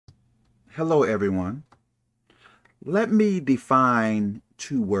Hello, everyone. Let me define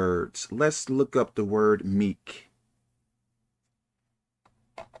two words. Let's look up the word meek.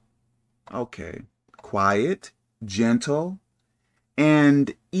 Okay. Quiet, gentle,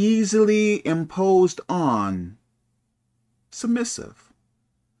 and easily imposed on. Submissive.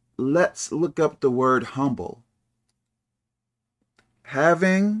 Let's look up the word humble.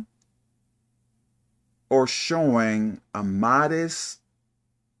 Having or showing a modest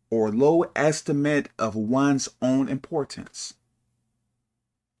or low estimate of one's own importance.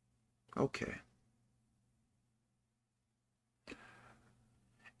 Okay.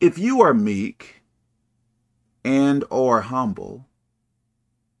 If you are meek and or humble,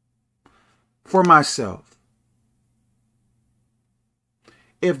 for myself,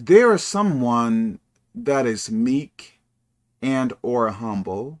 if there is someone that is meek and or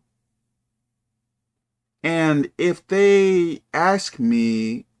humble, and if they ask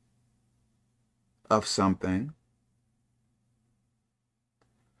me of something,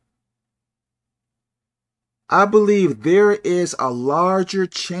 I believe there is a larger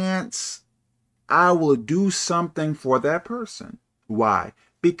chance I will do something for that person. Why?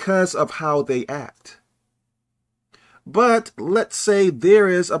 Because of how they act. But let's say there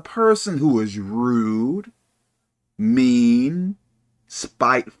is a person who is rude, mean,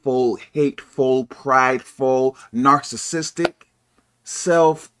 spiteful, hateful, prideful, narcissistic,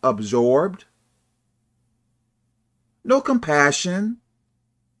 self-absorbed, no compassion,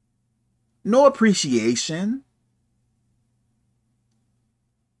 no appreciation,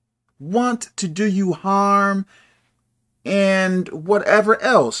 want to do you harm, and whatever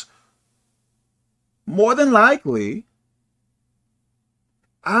else. More than likely,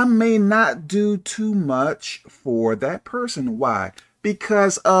 I may not do too much for that person. Why?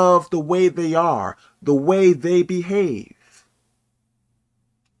 Because of the way they are, the way they behave.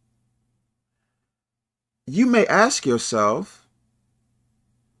 You may ask yourself,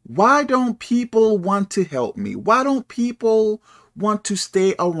 why don't people want to help me? Why don't people want to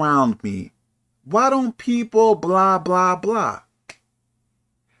stay around me? Why don't people blah, blah, blah?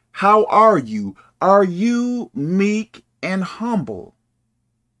 How are you? Are you meek and humble?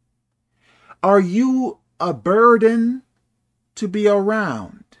 Are you a burden to be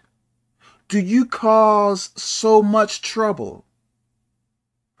around? Do you cause so much trouble?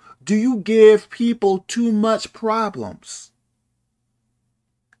 Do you give people too much problems?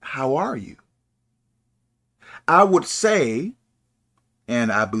 How are you? I would say,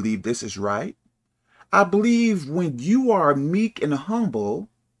 and I believe this is right, I believe when you are meek and humble,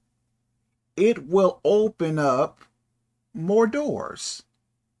 it will open up more doors,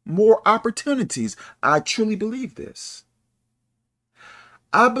 more opportunities. I truly believe this.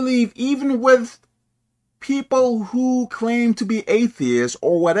 I believe even with people who claim to be atheists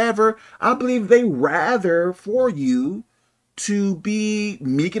or whatever, I believe they rather for you to be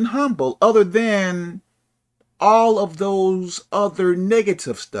meek and humble other than all of those other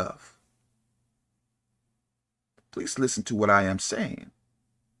negative stuff. Please listen to what I am saying.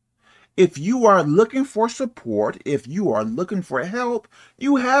 If you are looking for support, if you are looking for help,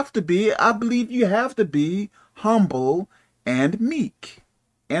 you have to be, I believe you have to be humble and meek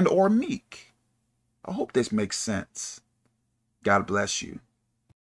and or meek. I hope this makes sense. God bless you.